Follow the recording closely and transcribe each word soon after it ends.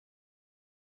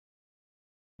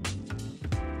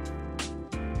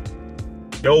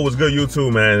Yo, what's good,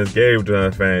 YouTube, man? It's Gabe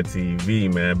John Fan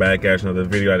TV, man. Back at you another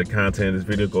video. Out of content in this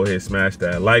video, go ahead and smash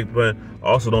that like button.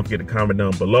 Also, don't forget to comment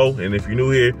down below. And if you're new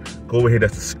here, go over here,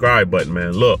 that subscribe button,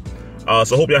 man. Look,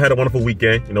 so hope y'all had a wonderful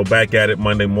weekend. You know, back at it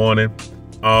Monday morning.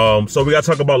 So we got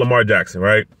to talk about Lamar Jackson,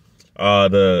 right?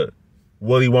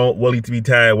 Will he be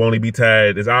tagged? Won't he be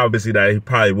tagged? It's obviously that he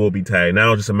probably will be tagged.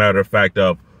 Now it's just a matter of fact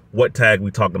of what tag we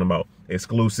talking about.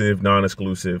 Exclusive,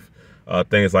 non-exclusive,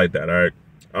 things like that, all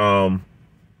right?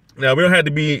 Now, we don't have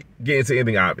to be getting to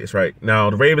anything obvious, right? Now,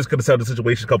 the Ravens could have settled the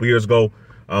situation a couple years ago.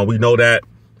 We know that.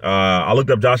 I looked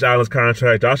up Josh Allen's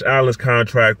contract. Josh Allen's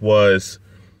contract was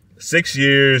 6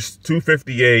 years,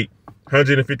 $258,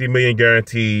 $150 million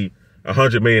guaranteed,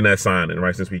 $100 million that signing,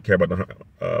 right? Since we care about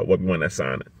what we want that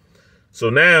signing. So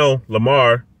now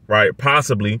Lamar, right?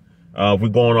 Possibly, if we're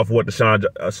going off of what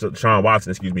Deshaun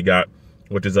Watson, got,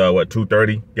 which is what,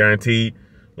 $230 guaranteed.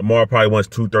 Lamar probably wants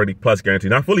 $230 plus guaranteed,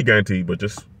 not fully guaranteed, but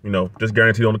just just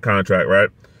guaranteed on the contract, right?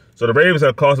 So the Ravens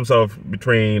have cost themselves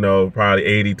between probably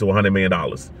 $80 to $100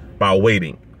 million by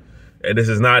waiting, and this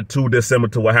is not too dissimilar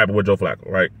to what happened with Joe Flacco,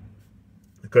 right?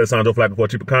 Because signed Joe Flacco for a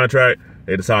cheaper contract,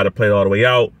 they decided to play it all the way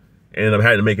out, and ended up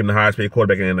having to make him the highest paid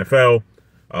quarterback in the NFL.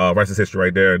 Rest is history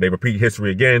right there. They repeat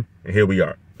history again, and here we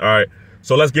are. All right,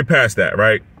 so let's get past that,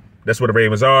 right? That's what the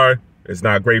Ravens are. It's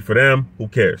not great for them. Who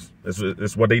cares?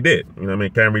 It's what they did. You know what I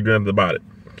mean? Can't really do nothing about it.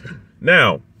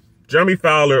 Now, Jeremy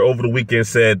Fowler over the weekend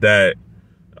said that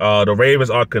the Ravens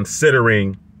are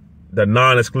considering the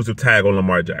non-exclusive tag on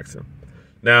Lamar Jackson.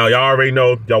 Now, y'all already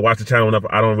know. Y'all watch the channel enough.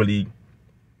 I don't really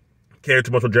care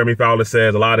too much what Jeremy Fowler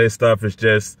says. A lot of his stuff is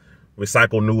just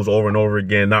recycled news over and over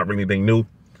again. Not really anything new.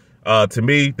 To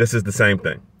me, this is the same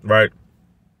thing, right?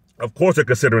 Of course, they're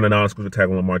considering a non-exclusive tag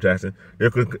on Lamar Jackson.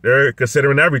 They're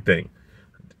considering everything.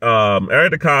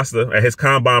 Eric DeCosta, at his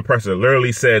combine presser,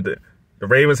 literally said that the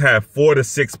Ravens have 4 to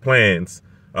 6 plans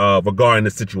regarding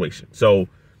this situation. So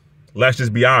let's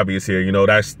just be obvious here. You know,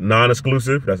 that's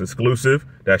non-exclusive, that's exclusive,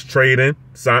 that's trading.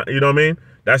 You know what I mean?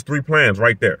 That's 3 plans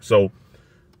right there. So,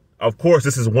 of course,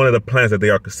 this is one of the plans that they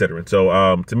are considering.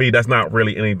 So, to me, that's not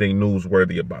really anything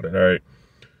newsworthy about it. All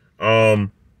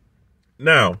right.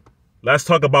 Now, let's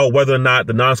talk about whether or not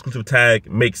the non-exclusive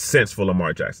tag makes sense for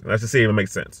Lamar Jackson. Let's just see if it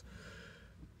makes sense.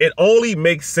 It only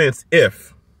makes sense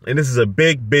if, and this is a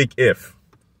big, big if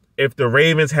the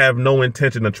Ravens have no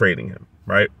intention of trading him,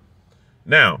 right?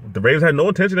 Now, if the Ravens have no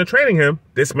intention of trading him,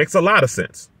 this makes a lot of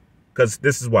sense. Because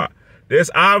this is why.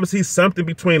 There's obviously something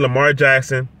between Lamar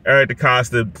Jackson, Eric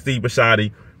DeCosta, Steve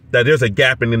Bisciotti, that there's a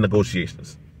gap in the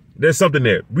negotiations. There's something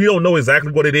there. We don't know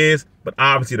exactly what it is, but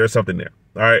obviously there's something there.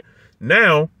 All right.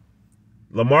 Now,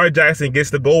 Lamar Jackson gets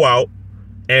to go out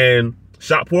and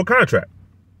shop for a contract,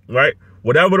 right?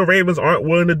 Whatever the Ravens aren't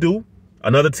willing to do,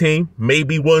 another team may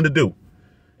be willing to do.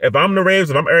 If I'm the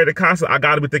Ravens, if I'm Eric DeCosta, I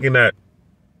got to be thinking that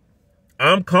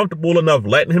I'm comfortable enough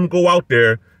letting him go out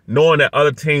there, knowing that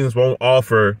other teams won't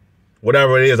offer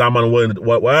whatever it is I'm unwilling to,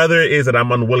 whatever it is that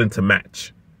I'm unwilling to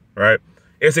match, right?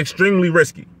 It's extremely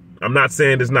risky. I'm not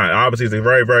saying it's not. Obviously, it's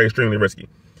very, very extremely risky.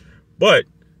 But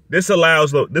this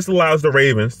allows the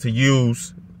Ravens to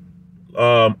use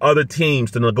other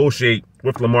teams to negotiate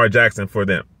with Lamar Jackson for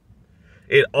them.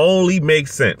 It only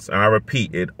makes sense. I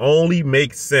repeat, it only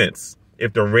makes sense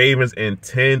if the Ravens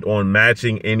intend on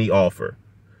matching any offer.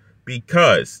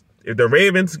 Because if the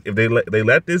Ravens, if they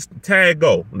let this tag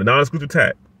go, the non-exclusive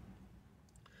tag,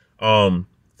 for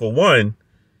one,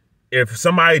 if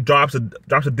somebody drops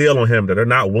a deal on him that they're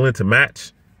not willing to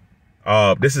match,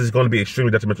 this is going to be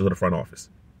extremely detrimental to the front office.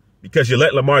 Because you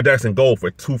let Lamar Jackson go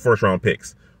for 2 first-round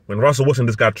picks. When Russell Wilson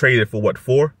just got traded for, what,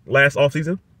 4 last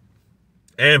offseason?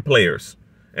 And players.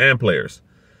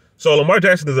 So Lamar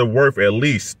Jackson is worth at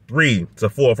least 3 to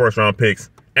 4 first-round picks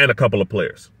and a couple of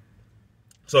players.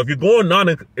 So if you're going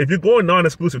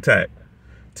non-exclusive tag,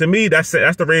 to me, that's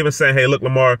the Ravens saying, hey, look,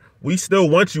 Lamar, we still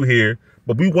want you here,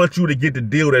 but we want you to get the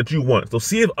deal that you want. So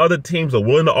see if other teams are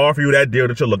willing to offer you that deal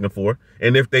that you're looking for.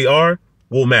 And if they are,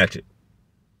 we'll match it.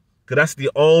 Because that's the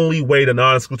only way the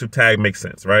non-exclusive tag makes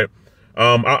sense, right?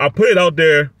 I put it out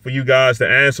there for you guys to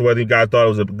answer whether you guys thought it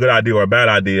was a good idea or a bad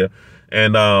idea.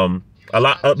 And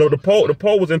the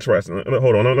poll was interesting.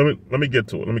 Hold on, let me get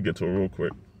to it. Let me get to it real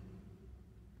quick.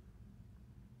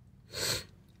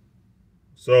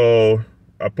 So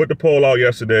I put the poll out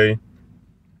yesterday,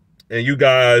 and you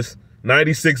guys,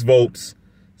 96 votes,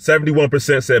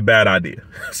 71% said bad idea.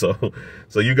 So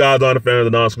you guys aren't a fan of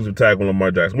the non-exclusive tag on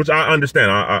Lamar Jackson, which I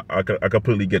understand. I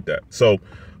completely get that. So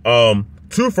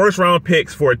 2 first-round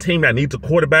picks for a team that needs a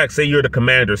quarterback. Say you're the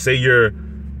Commanders. Say you're,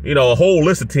 a whole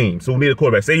list of teams who need a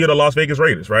quarterback. Say you're the Las Vegas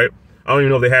Raiders, right? I don't even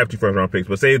know if they have 2 first-round picks,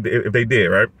 but say if they did,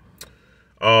 right?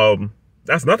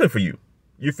 That's nothing for you.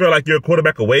 You feel like you're a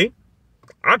quarterback away?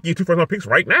 I'll give you 2 first-round picks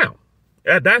right now.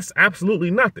 That's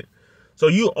absolutely nothing. So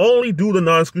you only do the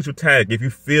non-exclusive tag if you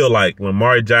feel like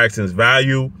Lamar Jackson's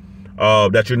value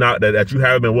that you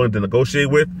haven't been willing to negotiate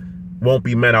with won't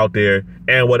be met out there,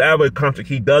 and whatever contract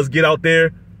he does get out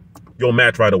there, you'll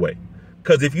match right away.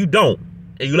 Because if you don't,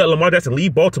 and you let Lamar Jackson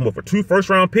leave Baltimore for 2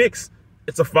 first-round picks,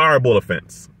 it's a fireable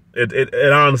offense.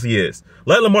 It honestly is.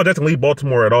 Let Lamar Jackson leave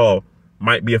Baltimore at all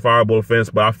might be a fireable offense,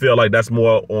 but I feel like that's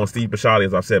more on Steve Bisciotti,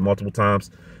 as I've said multiple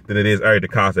times, than it is Eric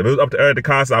DeCosta. If it was up to Eric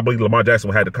DeCosta, I believe Lamar Jackson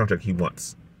would have the contract he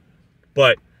wants.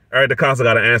 But Eric DeCosta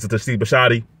got an answer to Steve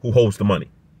Bisciotti, who holds the money.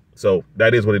 So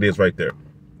that is what it is right there.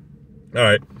 All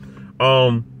right.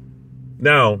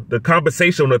 Now the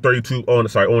compensation on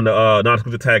the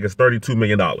non-exclusive tag is $32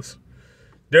 million.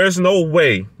 There's no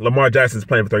way Lamar Jackson's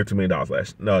playing for $32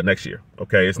 million next year.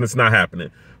 Okay, it's not happening.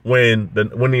 When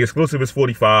the exclusive is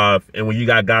 45, and when you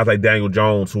got guys like Daniel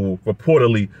Jones who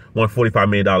reportedly won $45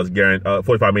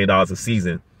 million a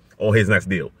season on his next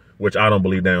deal, which I don't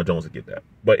believe Daniel Jones would get that.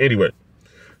 But anyway,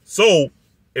 so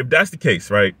if that's the case,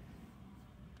 right?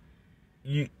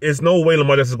 There's no way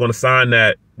Lamar Jackson is going to sign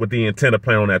that with the intent of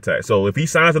playing on that tag. So if he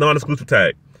signs a non-exclusive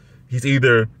tag,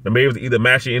 the Ravens either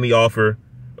matching any offer,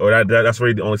 or that's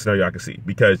really the only scenario I can see,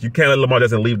 because you can't let Lamar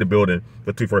Jackson leave the building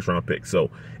for 2 first-round picks.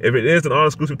 So if it is an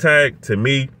non-exclusive tag, to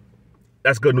me,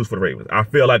 that's good news for the Ravens. I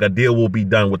feel like a deal will be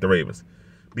done with the Ravens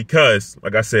because,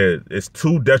 like I said, it's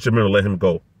too detrimental to let him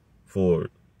go for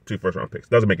 2 first-round picks.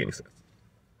 Doesn't make any sense.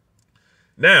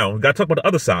 Now, we got to talk about the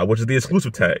other side, which is the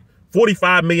exclusive tag.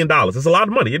 $45 million. It's a lot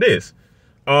of money. It is.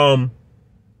 In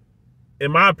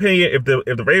my opinion, if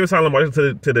the Ravens sign Lamar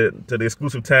Jackson to the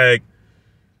exclusive tag,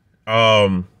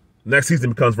 next season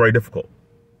becomes very difficult.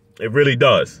 It really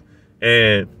does.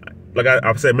 And like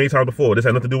I've said many times before, this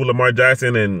has nothing to do with Lamar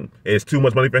Jackson and it's too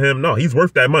much money for him. No, he's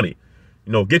worth that money.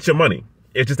 Get your money.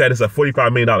 It's just that it's a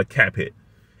 $45 million cap hit.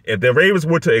 If the Ravens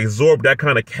were to absorb that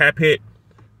kind of cap hit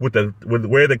with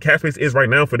where the cap space is right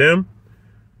now for them,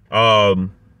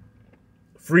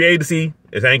 free agency,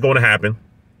 it ain't going to happen.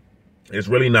 It's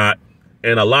really not.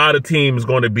 And a lot of teams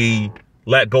going to be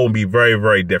let go and be very,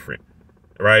 very different.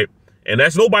 Right? And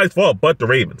that's nobody's fault but the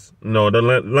Ravens.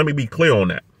 Let me be clear on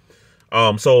that.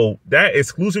 So that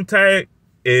exclusive tag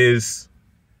is,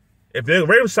 if the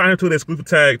Ravens sign into the exclusive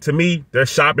tag, to me, they're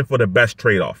shopping for the best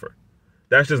trade offer.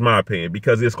 That's just my opinion.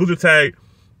 Because the exclusive tag,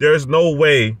 there's no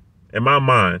way, in my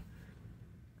mind,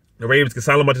 the Ravens can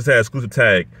sign Lamar Jackson to that exclusive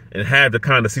tag and have the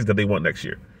kind of season that they want next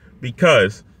year.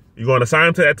 Because you're going to sign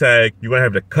them to that tag, you're going to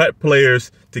have to cut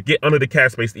players to get under the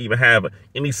cap space to even have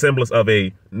any semblance of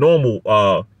a normal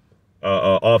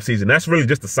offseason. That's really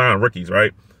just to sign rookies,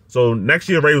 right? So next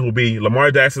year, Ravens will be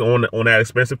Lamar Jackson on that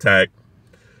expensive tag,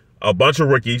 a bunch of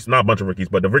rookies, not a bunch of rookies,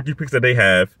 but the rookie picks that they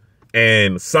have,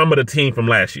 and some of the team from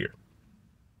last year.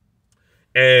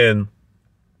 And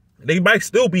they might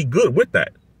still be good with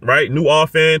that, right? New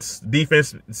offense,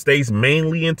 defense stays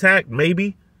mainly intact,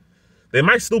 maybe. They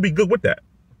might still be good with that.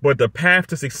 But the path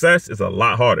to success is a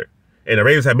lot harder. And the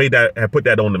Ravens have put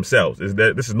that on themselves.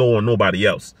 This is nobody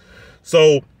else.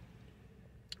 So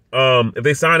if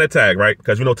they sign a tag, right?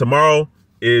 Because tomorrow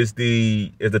is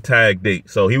the tag date.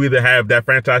 So he will either have that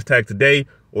franchise tag today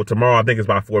or tomorrow. I think it's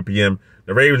by 4 p.m.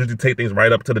 The Ravens usually take things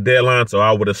right up to the deadline, so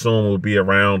I would assume it will be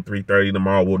around 3:30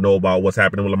 tomorrow. We'll know about what's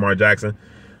happening with Lamar Jackson.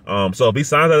 So if he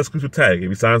signs that exclusive tag, if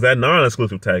he signs that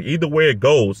non-exclusive tag, either way it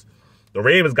goes, the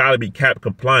Ravens got to be cap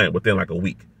compliant within like a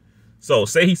week. So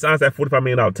say he signs that $45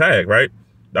 million tag, right?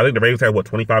 I think the Ravens have,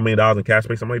 $25 million in cap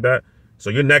space, something like that. So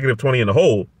you're negative 20 in the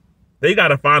hole. They got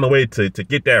to find a way to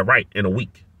get that right in a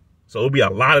week. So it'll be a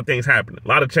lot of things happening, a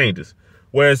lot of changes.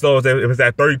 Whereas though, if it's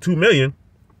at $32 million,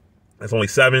 that's only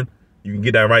 7. You can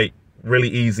get that right really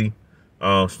easy.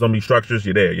 Some of these structures,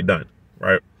 you're there, you're done,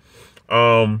 right?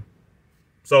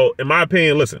 So in my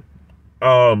opinion, listen,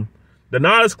 the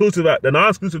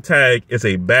non-exclusive tag is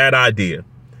a bad idea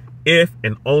if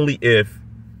and only if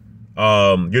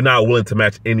you're not willing to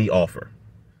match any offer.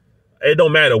 It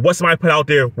don't matter what somebody put out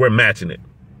there, we're matching it.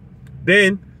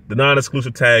 Then the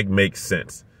non-exclusive tag makes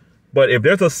sense. But if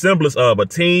there's a semblance of a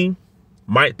team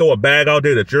might throw a bag out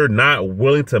there that you're not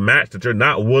willing to match, that you're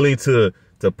not willing to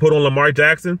put on Lamar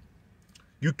Jackson,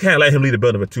 you can't let him lead the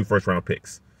building for 2 first-round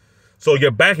picks. So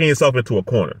you're backing yourself into a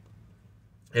corner.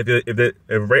 If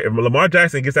Lamar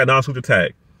Jackson gets that non-exclusive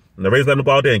tag, and the Ravens let him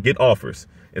go out there and get offers,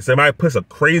 and somebody puts a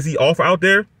crazy offer out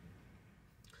there,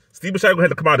 Steve Bisciotti will have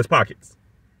to come out of his pockets.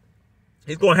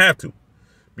 He's going to have to.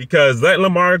 Because letting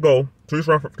Lamar go, 2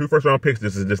 first-round picks,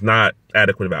 this is just not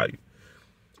adequate value.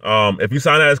 If you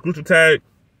sign that exclusive tag,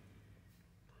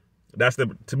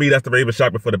 to me, that's the Ravens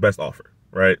shopping for the best offer,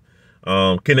 right?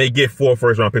 Can they get 4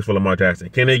 first-round picks for Lamar Jackson?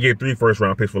 Can they get 3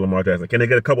 first-round picks for Lamar Jackson? Can they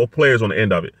get a couple of players on the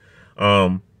end of it?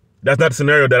 That's not the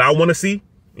scenario that I want to see.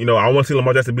 You know, I want to see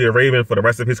Lamar Jackson be a Raven for the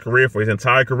rest of his career, for his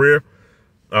entire career.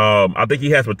 I think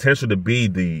he has potential to be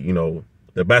the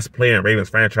best player in Ravens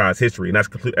franchise history, and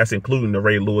that's including the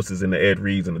Ray Lewises and the Ed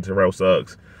Reeds and the Terrell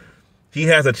Suggs. He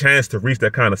has a chance to reach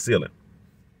that kind of ceiling.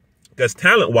 Because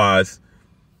talent-wise,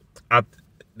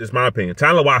 this is my opinion,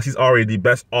 talent-wise, he's already the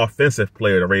best offensive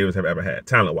player the Ravens have ever had,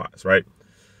 talent-wise, right?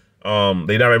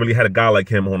 They never really had a guy like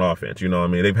him on offense, you know what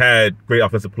I mean? They've had great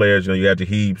offensive players, you know, you had your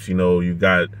Heaps, you know, you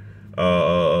got,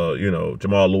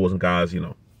 Jamal Lewis and guys, you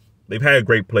know. They've had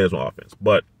great players on offense,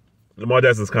 but Lamar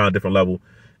Jackson's kind of different level,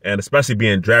 and especially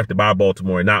being drafted by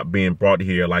Baltimore and not being brought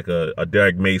here like a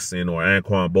Derek Mason or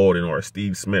Anquan Bolden or a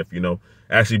Steve Smith, you know,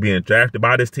 actually being drafted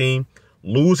by this team,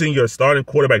 losing your starting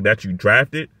quarterback that you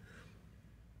drafted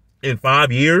in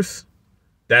 5 years,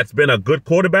 that's been a good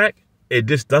quarterback, it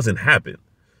just doesn't happen.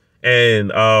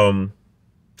 And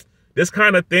this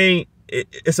kind of thing,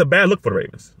 it's a bad look for the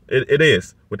Ravens. It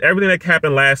is. With everything that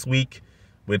happened last week,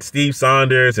 with Steve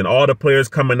Saunders and all the players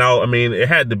coming out, I mean, it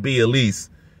had to be at least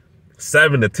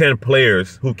 7 to 10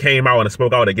 players who came out and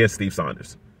spoke out against Steve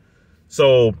Saunders.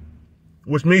 So,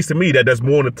 which means to me that there's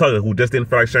more than Tucker who just didn't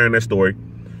feel like sharing their story.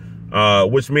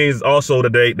 Which means also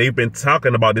that they've been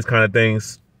talking about these kind of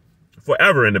things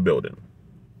forever in the building.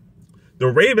 The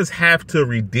Ravens have to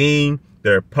redeem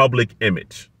their public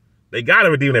image. They got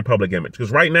to redeem their public image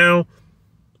because right now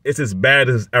it's as bad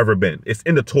as it's ever been. It's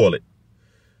in the toilet.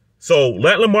 So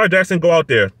let Lamar Jackson go out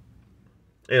there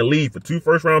and leave for 2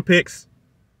 first-round picks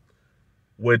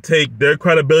would take their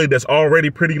credibility that's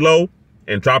already pretty low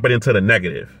and drop it into the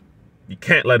negative. You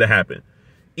can't let it happen.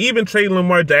 Even trading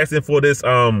Lamar Jackson for this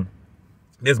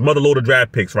motherload of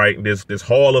draft picks, right? This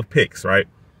haul of picks, right?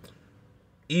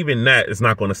 Even that is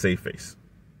not going to save face.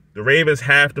 The Ravens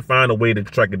have to find a way to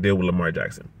strike a deal with Lamar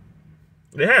Jackson.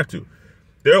 They have to.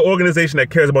 They're an organization that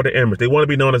cares about the image. They want to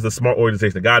be known as the smart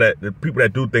organization, the people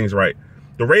that do things right.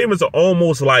 The Ravens are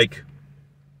almost like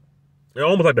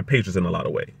the Patriots in a lot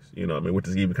of ways, you know what I mean, which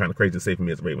is even kind of crazy to say for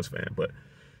me as a Ravens fan. But,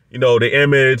 you know, the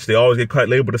image, they always get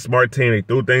labeled a smart team. They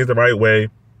do things the right way.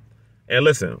 And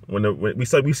listen, when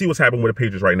we see what's happening with the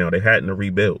Patriots right now, they had to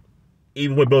rebuild.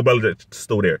 Even with Bill Belichick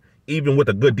still there, even with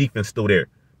a good defense still there,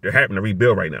 they're having to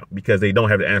rebuild right now because they don't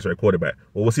have the answer at quarterback.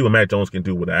 Well, we'll see what Matt Jones can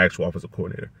do with the actual offensive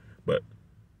coordinator. But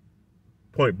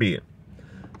point being,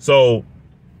 so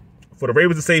for the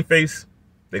Ravens to save face,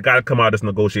 they got to come out of this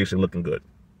negotiation looking good.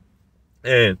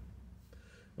 And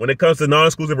when it comes to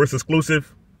non-exclusive versus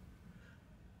exclusive,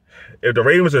 if the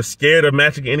Ravens are scared of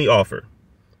matching any offer,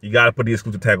 you got to put the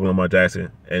exclusive tag on Lamar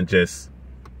Jackson and just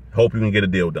hope you can get a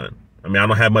deal done. I mean, I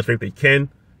don't have much faith they can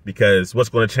because what's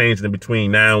going to change in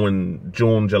between now and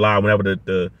June, July, whenever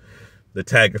the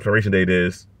tag expiration date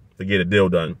is to get a deal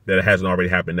done, that it hasn't already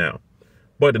happened now.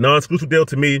 But the non-exclusive deal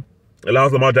to me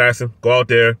allows Lamar Jackson go out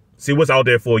there, see what's out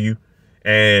there for you,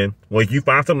 and when you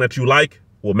find something that you like,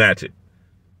 we'll match it.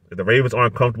 If the Ravens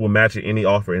aren't comfortable matching any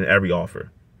offer and every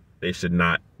offer, they should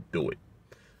not do it.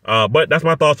 But that's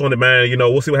my thoughts on it, man. You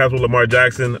know, we'll see what happens with Lamar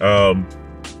Jackson.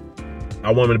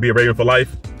 I want him to be a Raven for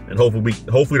life, and hopefully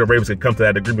the Ravens can come to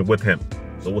that agreement with him.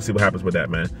 So we'll see what happens with that,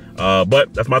 man.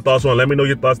 But that's my thoughts on it. Let me know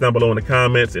your thoughts down below in the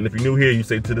comments. And if you're new here, you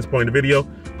say to this point in the video,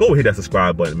 go hit that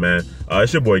subscribe button, man.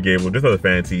 It's your boy Gabriel, just another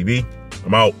Fan TV.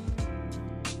 I'm out.